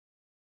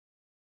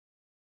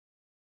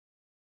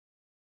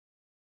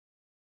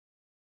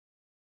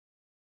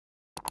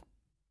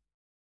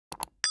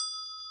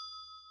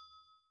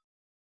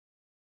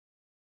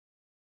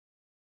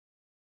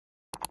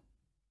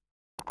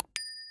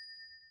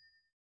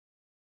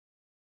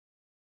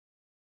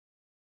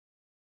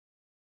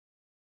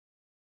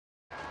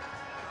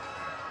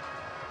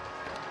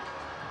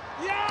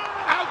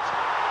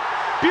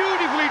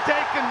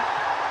taken.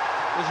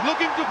 Was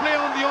looking to play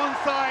on the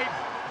onside,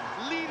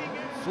 leading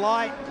it.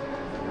 Flight.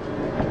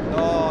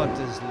 Oh,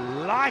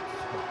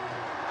 delightful.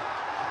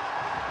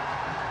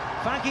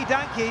 Funky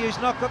Donkey, who's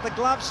not got the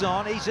gloves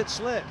on, he's at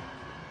slip.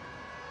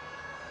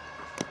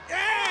 Yeah!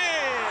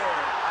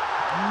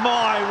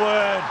 My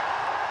word.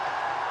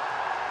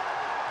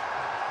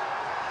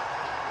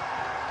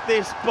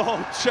 This ball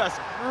just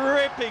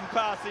ripping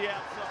past the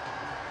outside.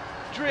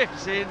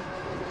 Drifts in,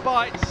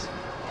 bites,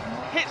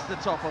 hits the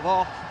top of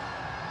off.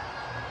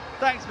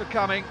 Thanks for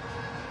coming.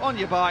 On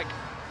your bike.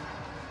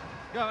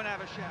 Go and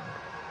have a shower.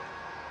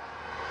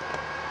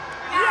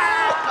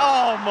 Yeah!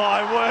 Oh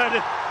my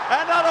word.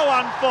 Another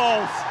one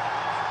falls.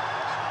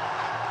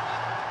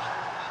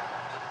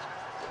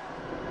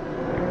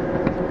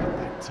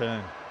 That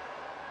turn.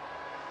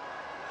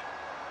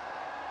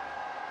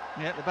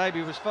 Yeah, the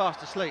baby was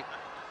fast asleep.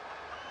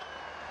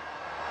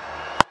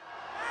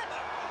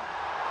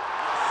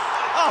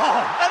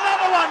 Oh,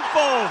 another one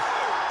falls.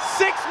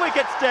 6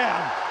 wickets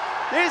down.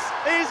 This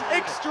is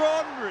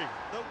extraordinary.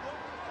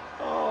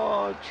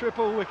 Oh,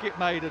 triple wicket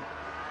maiden.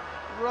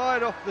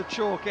 Right off the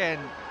chalk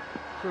end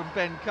from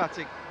Ben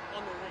Cutting.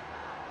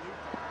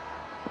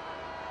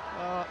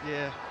 Oh,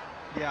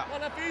 yeah.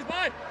 On Hafeez,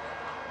 mate.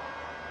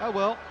 Oh,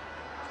 well.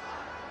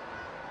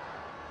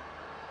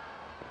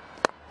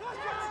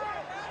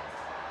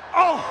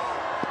 Oh,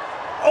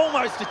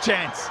 almost a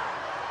chance.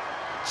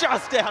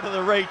 Just out of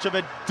the reach of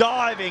a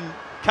diving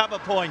cover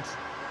point.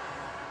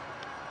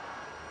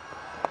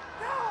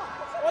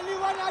 Only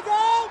one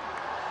go.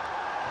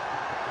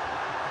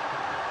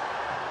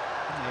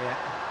 Yeah,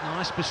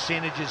 nice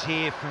percentages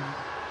here from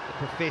the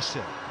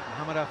professor.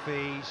 Mohammad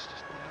Hafeez.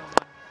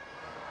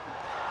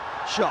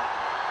 Shot.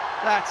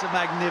 That's a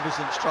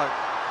magnificent stroke.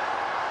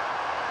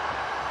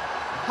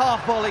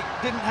 Half volley,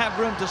 didn't have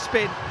room to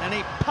spin, and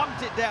he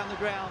pumped it down the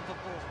ground for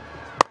 4.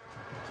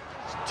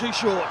 It's too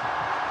short.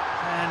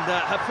 And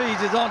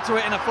Hafeez is onto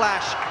it in a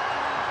flash.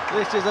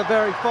 This is a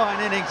very fine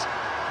innings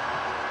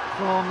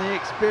from the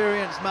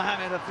experienced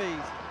Mohammad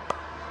Hafeez.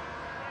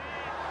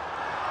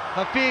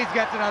 Hafeez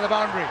gets another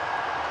boundary.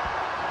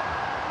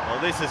 Well,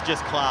 this is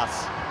just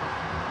class.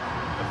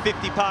 The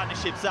 50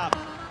 partnerships up.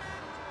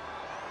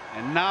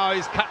 And now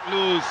he's cut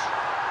loose.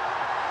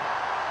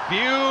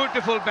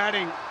 Beautiful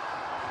batting.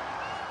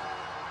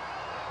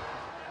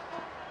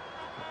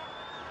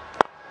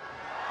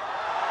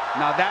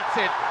 Now that's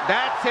it.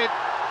 That's it.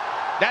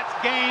 That's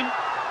game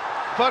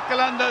for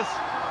Qalandars.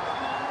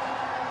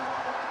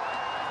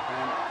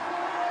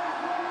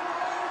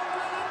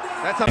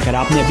 अगर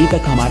आपने अभी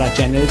तक हमारा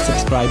channel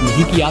subscribe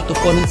नहीं किया तो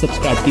फौरन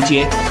subscribe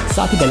कीजिए,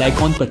 साथ ही बेल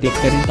आइकॉन पर क्लिक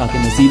करें ताकि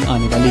मजीद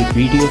आने वाली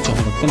वीडियो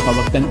चाहे वक्तन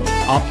फवक्तन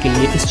आपके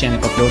लिए इस चैनल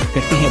पर अपलोड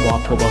करते हैं वो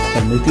आपको वक्त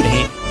पर मिलती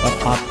रहे और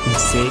आप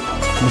इनसे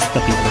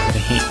मुस्तफीद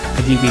रहें।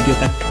 अगली वीडियो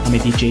तक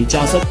हमें दीजिए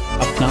इजाजत,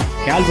 अपना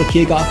ख्याल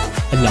रखिएगा।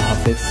 अल्लाह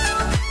हाफिज।